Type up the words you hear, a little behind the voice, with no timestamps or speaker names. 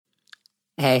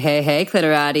Hey, hey, hey,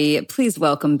 Clitorati. Please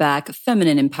welcome back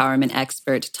feminine empowerment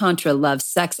expert, Tantra love,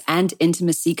 sex, and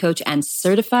intimacy coach, and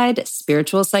certified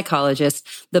spiritual psychologist,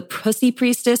 the pussy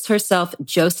priestess herself,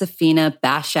 Josefina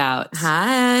Bashout.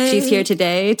 Hi. She's here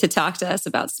today to talk to us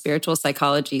about spiritual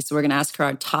psychology. So we're going to ask her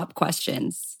our top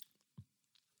questions.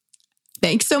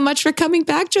 Thanks so much for coming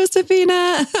back,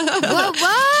 Josefina. What?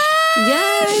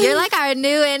 Yes. You're like our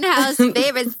new in-house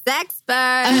favorite sexpert.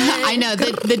 I know.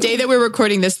 The day that we're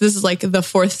recording this is like the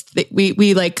fourth.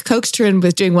 We like coaxed her in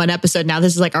with doing one episode. Now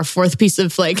this is like our fourth piece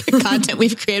of like content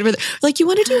we've created with her. Like, you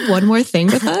want to do one more thing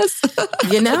with us?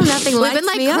 You know, nothing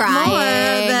lights me up more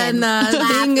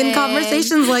than being in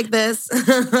conversations like this.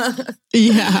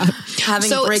 Yeah.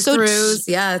 Having breakthroughs.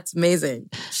 Yeah, it's amazing.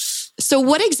 So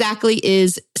what exactly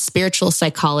is spiritual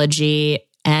psychology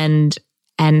and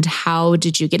how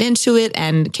did you get into it?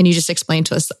 And can you just explain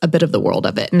to us a bit of the world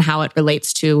of it and how it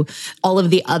relates to all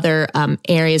of the other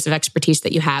areas of expertise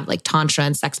that you have, like Tantra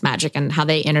and sex magic, and how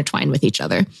they intertwine with each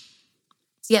other?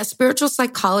 Yeah, spiritual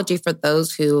psychology, for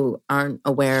those who aren't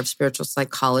aware of spiritual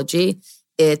psychology,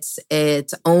 it's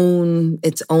its own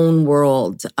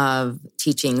world of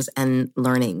teachings and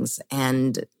learnings.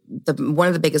 And one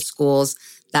of the biggest schools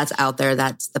that's out there,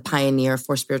 that's the pioneer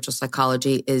for spiritual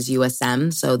psychology, is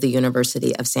USM, so the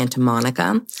University of Santa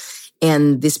Monica.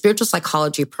 And the spiritual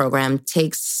psychology program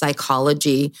takes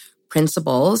psychology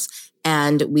principles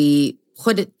and we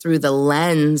put it through the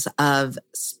lens of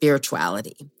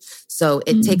spirituality. So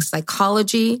it takes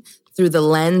psychology through the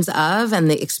lens of and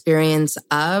the experience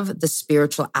of the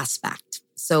spiritual aspect.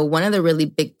 So one of the really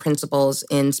big principles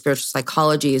in spiritual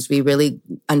psychology is we really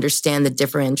understand the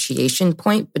differentiation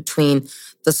point between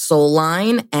the soul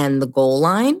line and the goal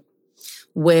line,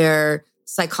 where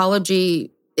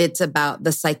psychology, it's about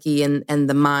the psyche and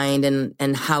the mind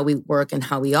and how we work and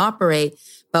how we operate.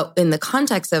 But in the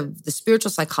context of the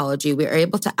spiritual psychology, we are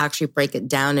able to actually break it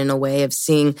down in a way of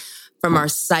seeing from our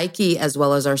psyche as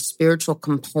well as our spiritual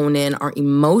component, our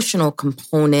emotional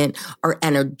component, our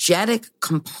energetic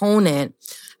component.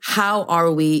 How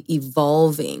are we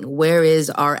evolving? Where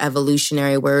is our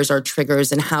evolutionary? Where is our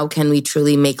triggers? And how can we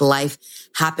truly make life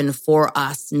happen for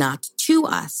us, not to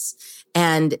us?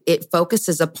 And it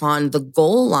focuses upon the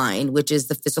goal line, which is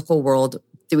the physical world,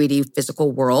 3D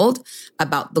physical world,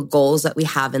 about the goals that we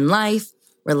have in life,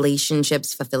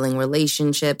 relationships, fulfilling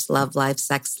relationships, love life,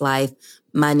 sex life,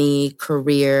 money,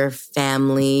 career,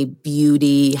 family,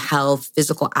 beauty, health,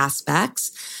 physical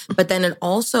aspects. But then it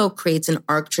also creates an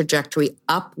arc trajectory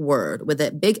upward with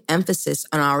a big emphasis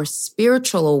on our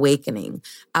spiritual awakening,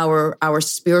 our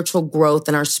spiritual growth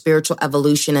and our spiritual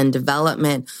evolution and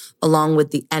development, along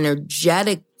with the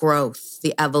energetic growth,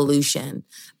 the evolution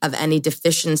of any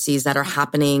deficiencies that are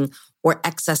happening or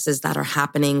excesses that are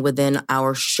happening within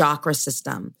our chakra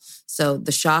system. So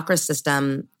the chakra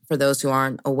system, for those who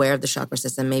aren't aware of the chakra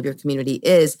system, maybe your community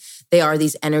is, they are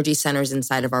these energy centers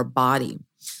inside of our body.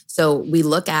 So we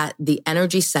look at the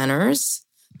energy centers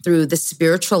through the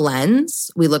spiritual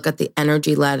lens. We look at the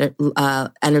energy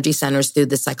centers through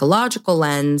the psychological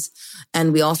lens.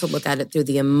 And we also look at it through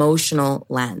the emotional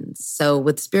lens. So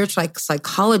with spiritual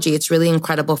psychology, it's really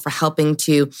incredible for helping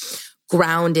to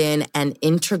ground in and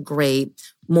integrate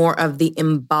more of the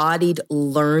embodied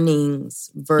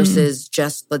learnings versus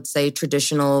just, let's say,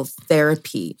 traditional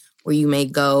therapy, where you may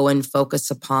go and focus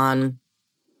upon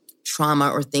trauma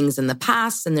or things in the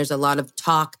past. And there's a lot of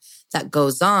talk that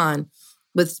goes on.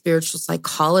 With spiritual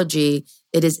psychology,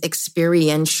 it is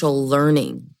experiential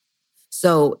learning.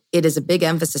 So it is a big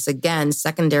emphasis, again,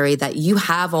 secondary, that you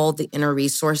have all the inner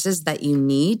resources that you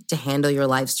need to handle your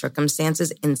life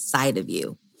circumstances inside of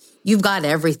you. You've got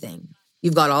everything.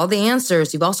 You've got all the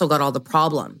answers. You've also got all the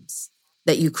problems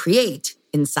that you create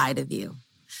inside of you.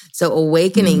 So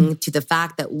awakening to the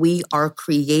fact that we are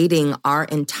creating our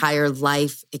entire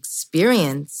life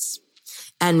experience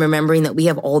and remembering that we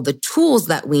have all the tools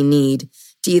that we need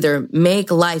to either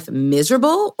make life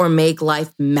miserable or make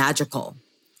life magical.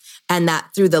 And that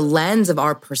through the lens of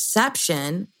our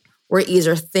perception, we're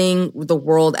either seeing the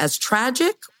world as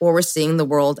tragic or we're seeing the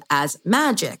world as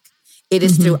magic. It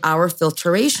is through our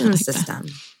filtration system.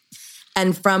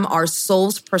 And from our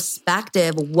soul's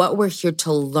perspective, what we're here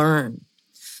to learn.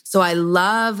 So I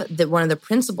love that one of the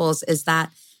principles is that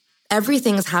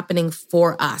everything is happening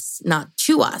for us, not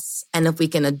to us. And if we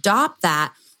can adopt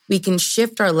that, we can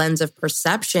shift our lens of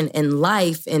perception in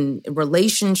life, in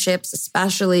relationships,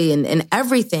 especially in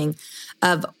everything,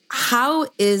 of how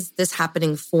is this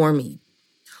happening for me?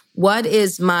 What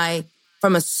is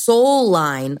from a soul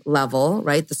line level,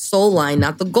 right? The soul line,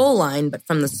 not the goal line, but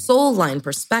from the soul line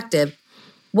perspective,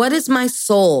 what is my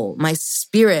soul, my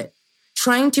spirit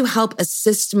trying to help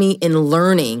assist me in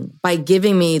learning by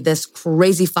giving me this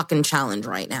crazy fucking challenge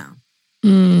right now.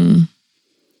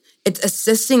 It's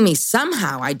assisting me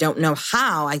somehow. I don't know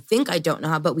how. I think I don't know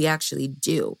how, but we actually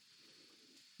do.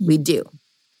 We do.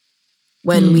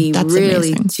 When we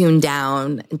really tune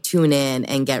down and tune in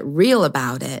and get real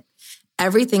about it,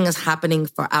 everything is happening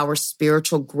for our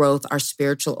spiritual growth, our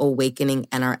spiritual awakening,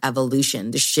 and our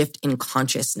evolution, the shift in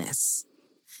consciousness.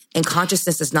 And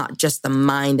consciousness is not just the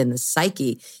mind and the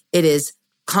psyche.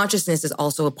 Consciousness is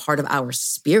also a part of our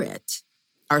spirit.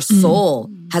 Our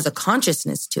soul has a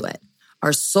consciousness to it.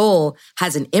 Our soul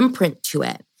has an imprint to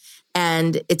it.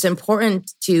 And it's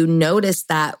important to notice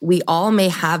that we all may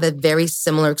have a very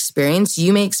similar experience.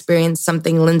 You may experience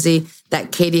something, Lindsay,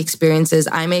 that Katie experiences.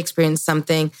 I may experience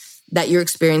something that you're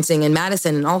experiencing in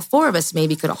Madison. And all four of us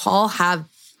maybe could all have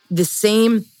the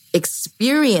same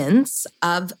experience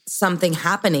of something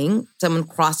happening, someone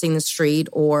crossing the street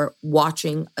or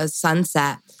watching a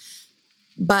sunset.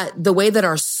 But the way that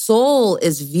our soul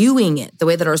is viewing it, the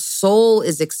way that our soul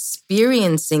is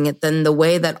experiencing it, then the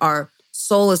way that our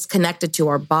soul is connected to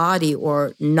our body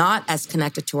or not as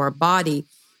connected to our body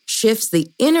shifts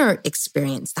the inner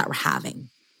experience that we're having.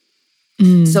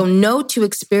 So no two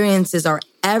experiences are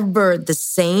ever the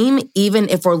same, even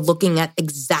if we're looking at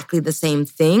exactly the same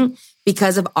thing,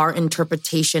 because of our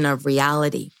interpretation of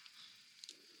reality.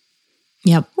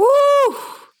 Yep. Woo!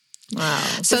 Wow.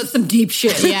 So that's some deep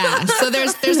shit. Yeah. So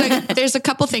there's a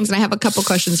couple things, and I have a couple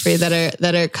questions for you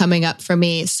that are coming up for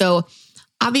me. So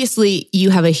obviously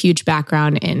you have a huge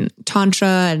background in Tantra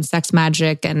and sex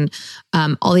magic and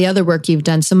all the other work you've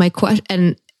done. So my question,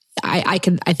 and I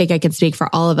think I can speak for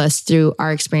all of us through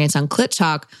our experience on Clit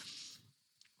Talk.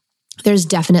 There's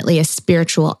definitely a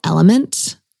spiritual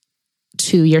element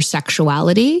to your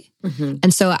sexuality.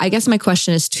 And so I guess my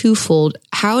question is twofold.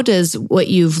 How does what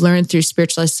you've learned through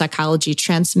spiritual psychology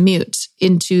transmute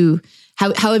into,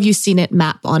 how have you seen it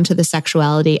map onto the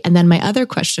sexuality? And then my other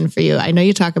question for you, I know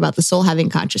you talk about the soul having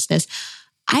consciousness.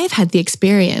 I have had the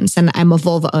experience, and I'm a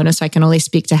vulva owner, so I can only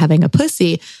speak to having a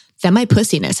pussy, that my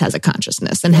pussiness has a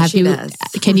consciousness. And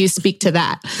can you speak to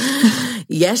that?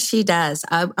 Yes, she does.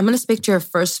 I'm going to speak to your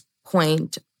first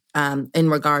point in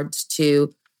regards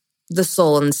to the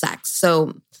soul and sex.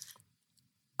 So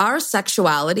our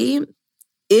sexuality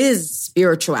is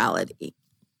spirituality.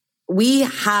 We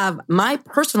have my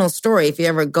personal story. If you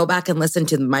ever go back and listen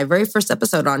to my very first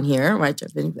episode on here, right?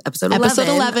 Episode 11.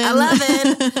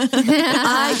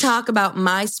 I talk about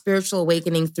my spiritual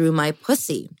awakening through my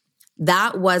pussy.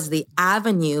 That was the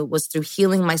avenue, was through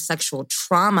healing my sexual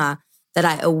trauma that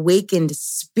I awakened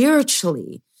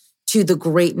spiritually to the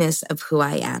greatness of who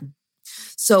I am.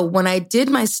 So when I did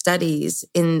my studies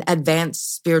in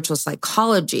advanced spiritual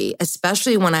psychology,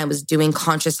 especially when I was doing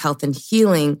conscious health and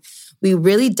healing, we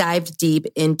really dived deep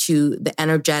into the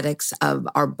energetics of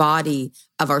our body,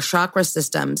 of our chakra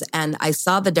systems. And I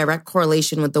saw the direct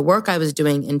correlation with the work I was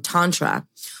doing in Tantra,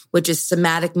 which is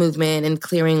somatic movement and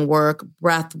clearing work,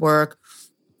 breath work,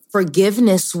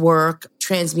 forgiveness work,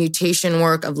 transmutation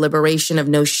work of liberation, of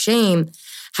no shame,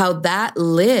 how that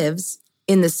lives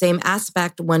in the same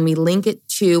aspect when we link it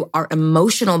to our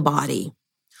emotional body,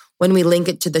 when we link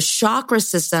it to the chakra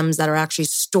systems that are actually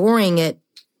storing it.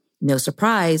 No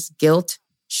surprise, guilt,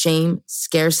 shame,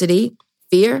 scarcity,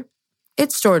 fear,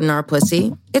 it's stored in our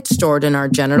pussy. It's stored in our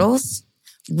genitals.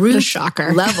 What a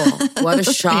shocker. Level. What a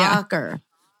shocker. Yeah.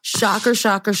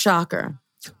 Shocker.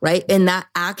 Right? And that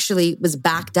actually was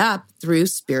backed up through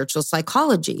spiritual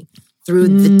psychology, through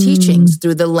the teachings,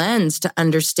 through the lens, to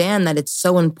understand that it's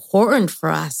so important for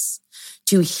us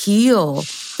to heal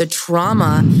the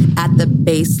trauma at the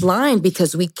baseline,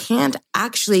 because we can't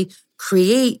actually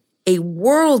create a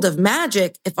world of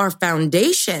magic if our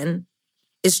foundation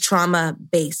is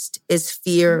trauma-based, is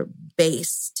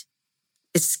fear-based,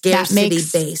 is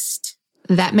scarcity-based.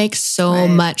 That makes so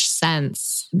much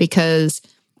sense, because,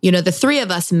 the three of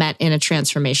us met in a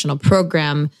transformational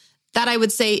program that I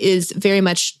would say is very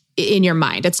much in your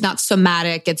mind. It's not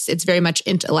somatic. It's very much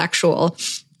intellectual.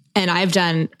 And I've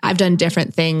done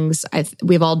different things.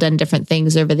 We've all done different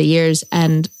things over the years.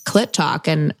 And Clit Talk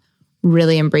and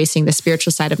really embracing the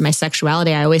spiritual side of my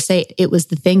sexuality, I always say it was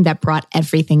the thing that brought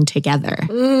everything together.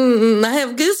 I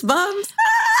have goosebumps.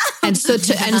 And so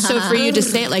for you to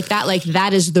say it like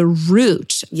that is the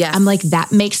root. Yes. I'm like,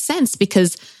 that makes sense,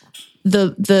 because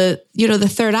the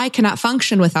third eye cannot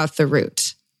function without the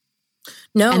root.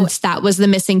 No. And that was the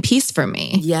missing piece for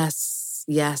me.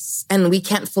 Yes. And we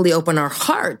can't fully open our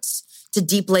hearts to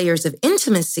deep layers of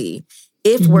intimacy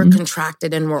if we're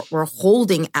contracted and we're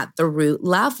holding at the root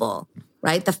level,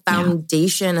 right? The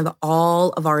foundation of all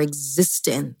of our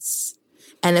existence.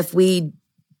 And if we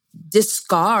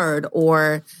discard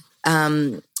or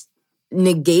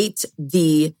negate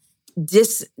the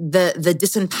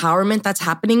disempowerment that's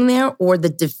happening there, or the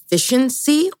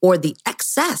deficiency or the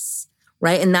excess,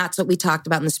 right? And that's what we talked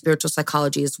about in the spiritual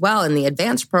psychology as well in the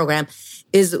advanced program,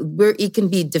 is where it can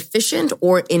be deficient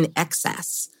or in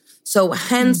excess. So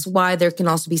hence why there can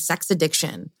also be sex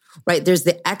addiction, right? There's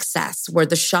the excess where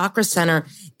the chakra center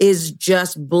is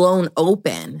just blown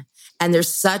open and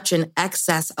there's such an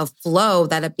excess of flow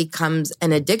that it becomes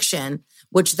an addiction,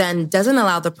 which then doesn't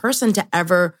allow the person to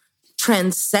ever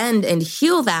transcend and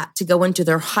heal that to go into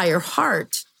their higher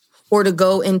heart or to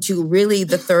go into really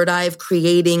the third eye of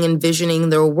creating, envisioning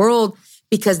their world,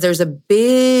 because there's a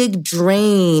big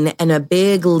drain and a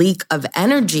big leak of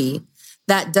energy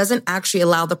that doesn't actually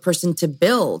allow the person to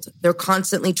build. They're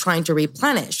constantly trying to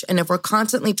replenish. And if we're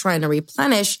constantly trying to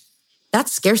replenish,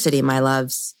 that's scarcity, my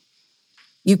loves.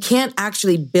 You can't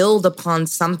actually build upon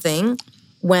something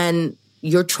when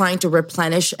you're trying to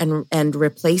replenish and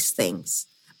replace things.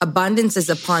 Abundance is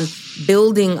upon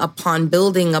building upon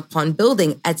building upon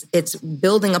building. It's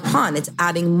building upon, it's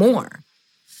adding more.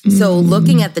 So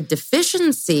looking at the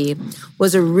deficiency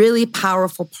was a really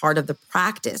powerful part of the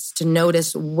practice to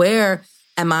notice, where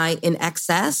am I in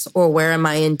excess or where am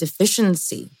I in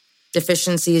deficiency?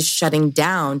 Deficiency is shutting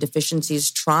down. Deficiency is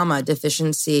trauma.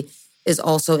 Deficiency is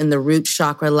also in the root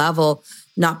chakra level,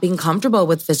 not being comfortable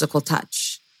with physical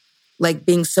touch. Like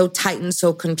being so tight and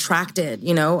so contracted,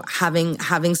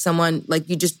 having someone like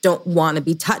you just don't want to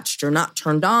be touched. You're not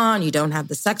turned on. You don't have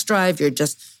the sex drive. You're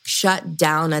just shut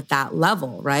down at that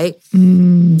level, right?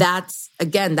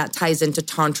 That ties into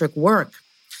tantric work.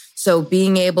 So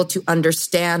being able to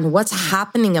understand what's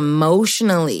happening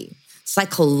emotionally,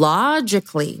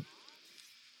 psychologically,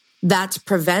 that's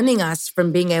preventing us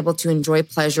from being able to enjoy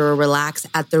pleasure or relax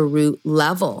at the root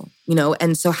level,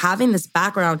 And so having this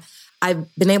background,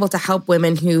 I've been able to help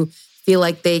women who feel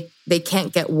like they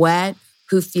can't get wet,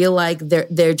 who feel like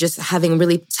they're just having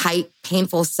really tight,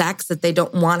 painful sex, that they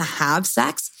don't want to have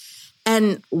sex.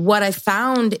 And what I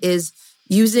found is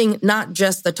using not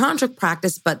just the tantric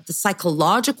practice, but the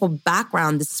psychological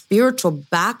background, the spiritual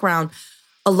background.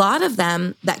 A lot of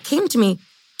them that came to me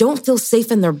don't feel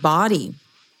safe in their body.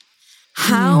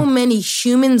 How many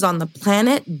humans on the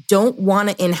planet don't want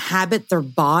to inhabit their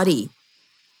body?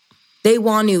 They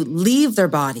want to leave their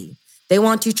body. They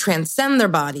want to transcend their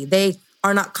body. They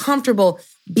are not comfortable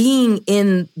being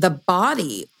in the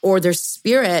body, or their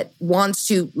spirit wants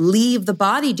to leave the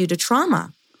body due to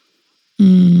trauma.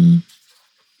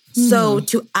 So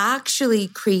to actually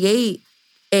create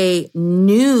a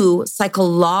new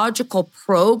psychological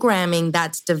programming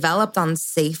that's developed on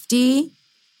safety,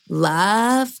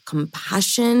 love,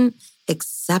 compassion,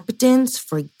 acceptance,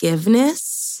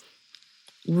 forgiveness,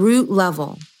 root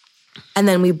level. And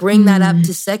then we bring that up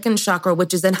to second chakra,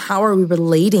 which is then how are we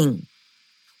relating?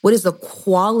 What is the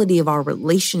quality of our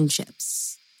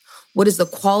relationships? What is the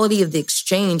quality of the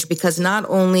exchange? Because not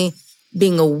only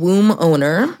being a womb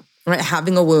owner, right,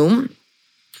 having a womb,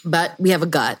 but we have a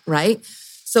gut, right?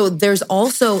 So there's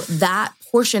also that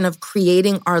portion of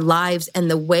creating our lives,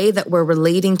 and the way that we're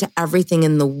relating to everything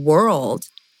in the world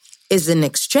is an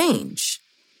exchange.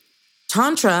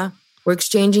 Tantra, we're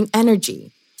exchanging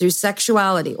energy through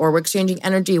sexuality, or we're exchanging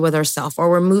energy with ourselves,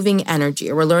 or we're moving energy,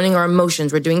 or we're learning our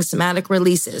emotions, we're doing somatic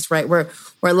releases, right? We're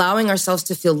allowing ourselves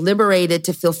to feel liberated,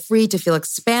 to feel free, to feel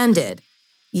expanded.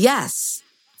 Yes,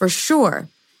 for sure.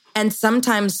 And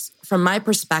sometimes, from my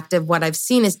perspective, what I've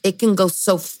seen is it can go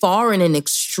so far in an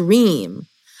extreme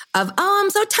of, I'm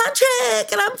so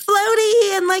tantric and I'm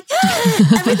floaty and like,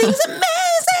 everything's amazing.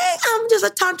 I'm just a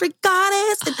tantric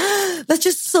goddess and let's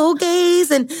just soul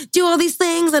gaze and do all these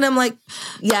things. And I'm like,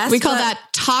 yes. We call that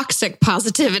toxic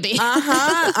positivity.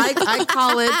 I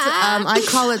call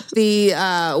it the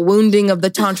wounding of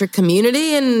the tantric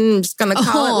community, and I'm just going to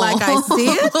call it like I see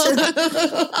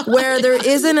it, where there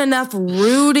isn't enough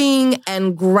rooting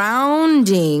and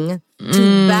grounding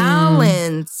to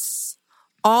balance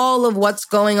all of what's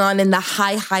going on in the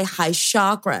high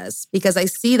chakras. Because I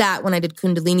see that when I did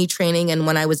Kundalini training and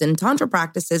when I was in Tantra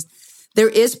practices, there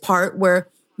is part where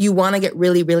you want to get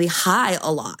really, really high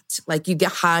a lot. Like you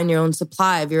get high on your own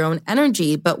supply of your own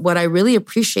energy. But what I really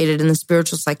appreciated in the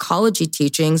spiritual psychology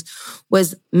teachings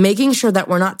was making sure that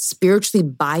we're not spiritually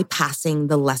bypassing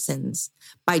the lessons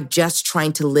by just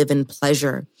trying to live in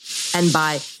pleasure and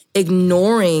by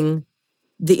ignoring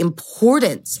the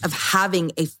importance of having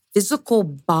a physical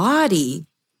body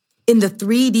in the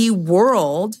 3D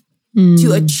world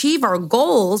to achieve our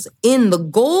goals in the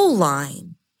goal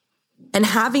line, and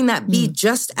having that be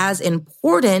just as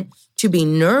important to be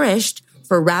nourished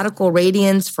for radical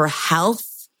radiance, for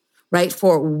health, right?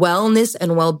 For wellness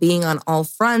and well-being on all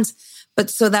fronts, but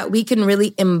so that we can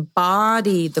really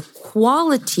embody the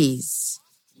qualities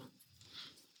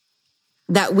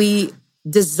that we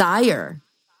desire,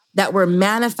 that we're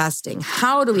manifesting.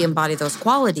 How do we embody those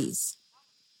qualities?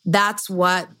 That's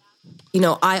what,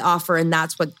 I offer. And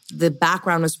that's what the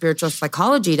background of spiritual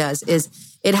psychology does, is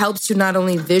it helps to not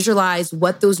only visualize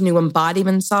what those new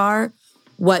embodiments are,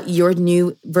 what your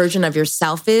new version of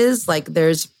yourself is. Like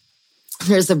there's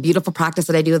a beautiful practice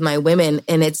that I do with my women,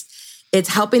 and it's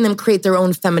helping them create their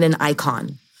own feminine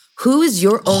icon. Who is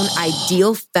your own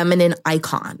ideal feminine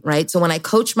icon, right? So when I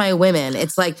coach my women,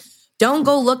 it's like, don't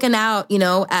go looking out,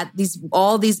 at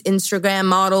all these Instagram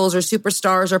models or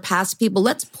superstars or past people.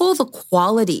 Let's pull the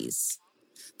qualities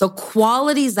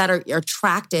that are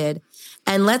attracted.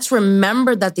 And let's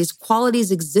remember that these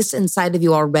qualities exist inside of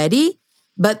you already,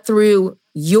 but through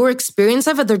your experience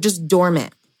of it, they're just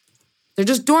dormant. They're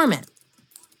just dormant.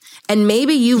 And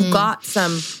maybe you've got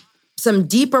some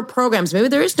deeper programs. Maybe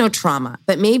there is no trauma,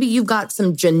 but maybe you've got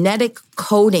some genetic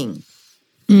coding,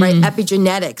 right?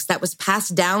 Epigenetics that was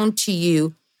passed down to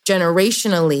you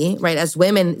generationally, right? As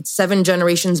women, it's 7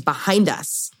 generations behind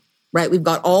us, right? We've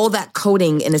got all that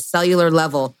coding in a cellular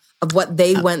level of what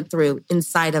they went through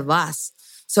inside of us.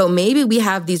 So maybe we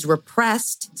have these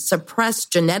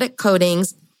suppressed genetic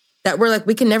codings that we're like,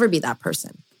 we can never be that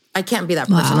person. I can't be that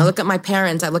person. Wow. I look at my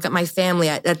parents, I look at my family.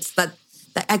 I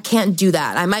can't do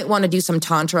that. I might want to do some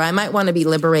tantra. I might want to be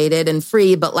liberated and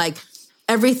free, but like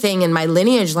everything in my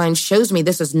lineage line shows me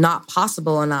this is not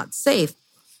possible and not safe.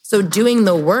 So doing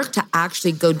the work to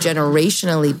actually go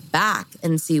generationally back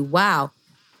and see, wow,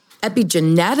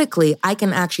 epigenetically, I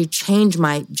can actually change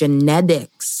my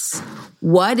genetics.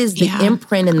 What is the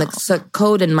imprint and the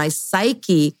code in my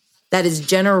psyche that is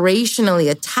generationally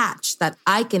attached that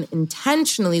I can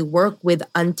intentionally work with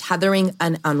untethering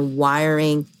and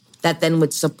unwiring that then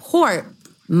would support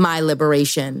my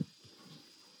liberation?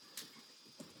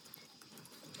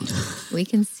 We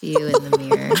can see you in the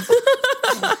mirror.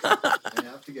 I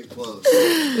have to get close.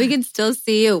 We can still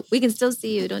see you. We can still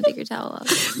see you. Don't take your towel off.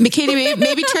 Katie,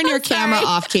 maybe turn your camera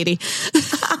off, Katie.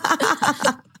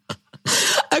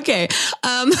 Okay.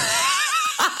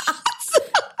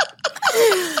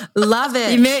 Love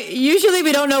it. Usually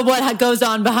we don't know what goes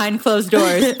on behind closed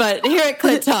doors, but here at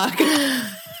Clit Talk.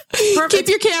 Keep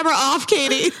your camera off,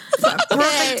 Katie. For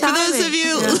those of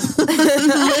you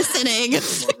listening,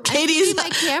 Katie's my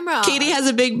camera off. Katie has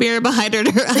a big mirror behind her,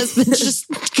 and her husband just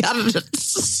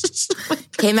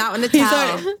came out in a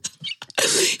towel.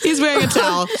 He's wearing a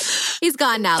towel. He's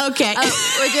gone now. Okay.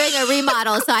 We're doing a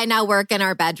remodel, so I now work in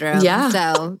our bedroom. Yeah.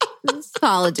 So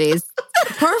apologies.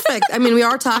 Perfect. I mean, we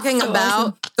are talking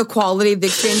about the quality of the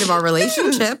exchange of our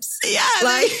relationships. Yeah.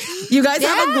 Like, you guys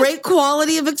have a great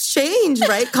quality of exchange,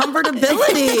 right?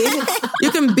 Comfortability.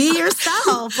 You can be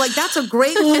yourself. Like, that's a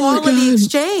great quality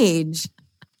exchange.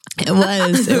 It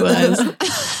was.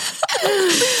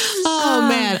 Oh,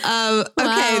 man.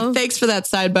 Okay. Thanks for that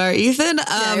sidebar, Ethan.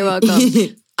 You're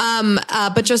welcome.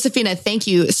 But Josefina, thank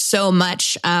you so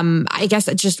much. I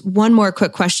guess just one more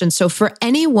quick question. So for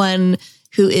anyone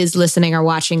who is listening or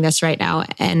watching this right now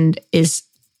and is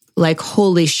like,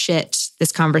 holy shit,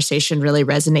 this conversation really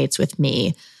resonates with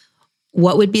me,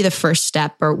 what would be the first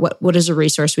step, or what is a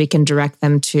resource we can direct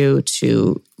them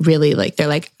to really, like, they're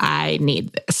like, I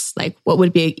need this? Like, what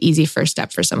would be an easy first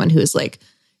step for someone who's like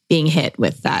being hit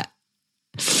with that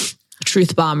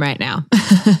truth bomb right now?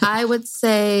 I would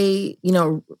say,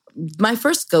 my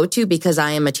first go-to, because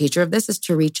I am a teacher of this, is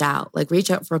to reach out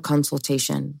for a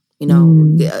consultation.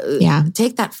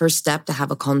 Take that first step to have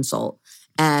a consult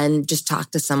and just talk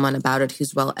to someone about it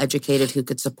who's well-educated, who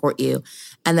could support you.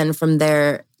 And then from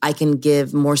there, I can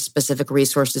give more specific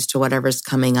resources to whatever's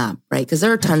coming up, right? Because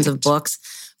there are tons of books,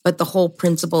 but the whole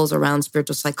principles around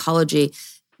spiritual psychology,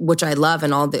 which I love,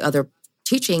 and all the other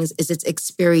teachings, is it's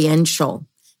experiential.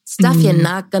 Stuff you're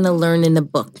not going to learn in a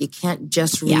book. You can't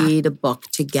just read a book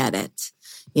to get it.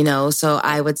 So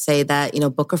I would say that,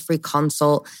 book a free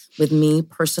consult with me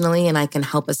personally, and I can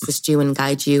help assist you and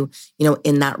guide you,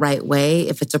 in that right way.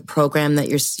 If it's a program that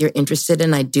you're interested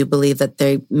in, I do believe that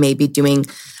they may be doing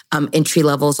entry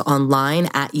levels online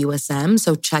at USM.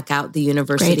 So check out the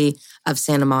University of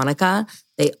Santa Monica.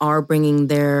 They are bringing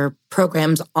their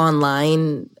programs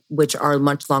online, which are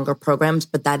much longer programs,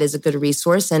 but that is a good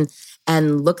resource.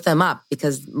 And look them up,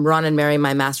 because Ron and Mary,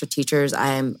 my master teachers,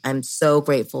 I'm so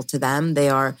grateful to them. They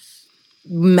are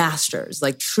masters,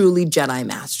 like truly Jedi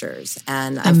masters.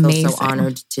 And I feel so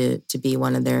honored to be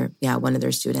one of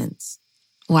their students.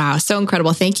 Wow, so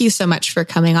incredible. Thank you so much for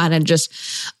coming on and just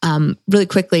really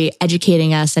quickly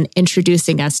educating us and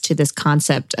introducing us to this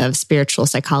concept of spiritual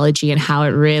psychology and how it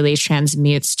really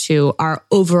transmutes to our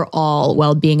overall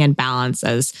well-being and balance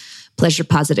as pleasure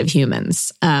positive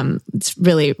humans. It's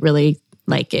really, really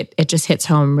like it just hits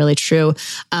home, really true.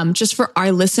 Just for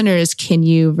our listeners, can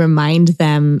you remind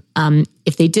them,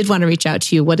 if they did want to reach out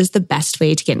to you, what is the best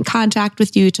way to get in contact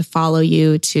with you, to follow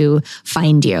you, to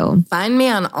find you? Find me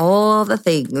on all the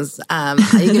things.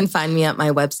 You can find me at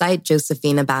my website,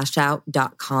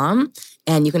 josefinabashout.com.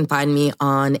 And you can find me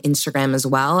on Instagram as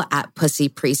well at Pussy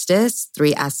Priestess,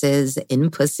 3 S's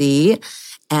in pussy.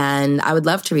 And I would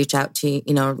love to reach out to,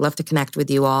 love to connect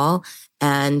with you all.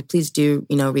 And please do,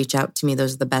 reach out to me.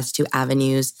 Those are the best 2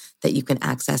 avenues that you can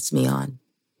access me on.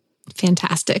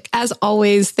 Fantastic. As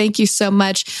always, thank you so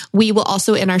much. We will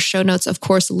also in our show notes, of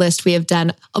course, list, we have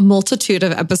done a multitude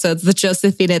of episodes with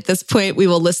Josefina at this point. We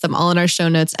will list them all in our show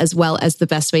notes, as well as the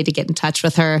best way to get in touch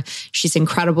with her. She's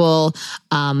incredible.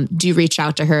 Do reach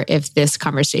out to her if this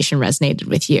conversation resonated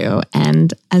with you.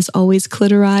 And as always,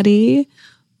 Clitorati,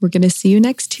 we're going to see you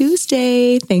next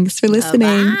Tuesday. Thanks for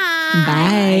listening.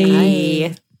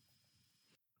 Bye.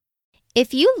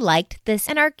 If you liked this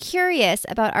and are curious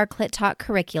about our Clit Talk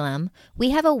curriculum,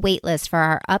 we have a waitlist for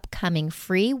our upcoming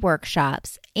free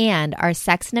workshops and our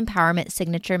Sex and Empowerment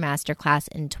Signature Masterclass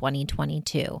in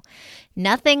 2022.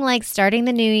 Nothing like starting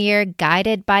the new year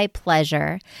guided by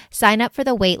pleasure. Sign up for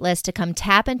the waitlist to come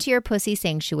tap into your pussy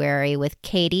sanctuary with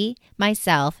Katie,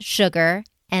 myself, Sugar,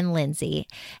 and Lindsay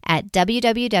at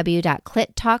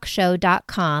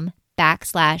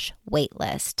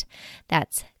www.clittalkshow.com/waitlist.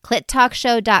 That's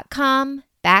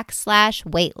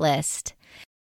clittalkshow.com/waitlist.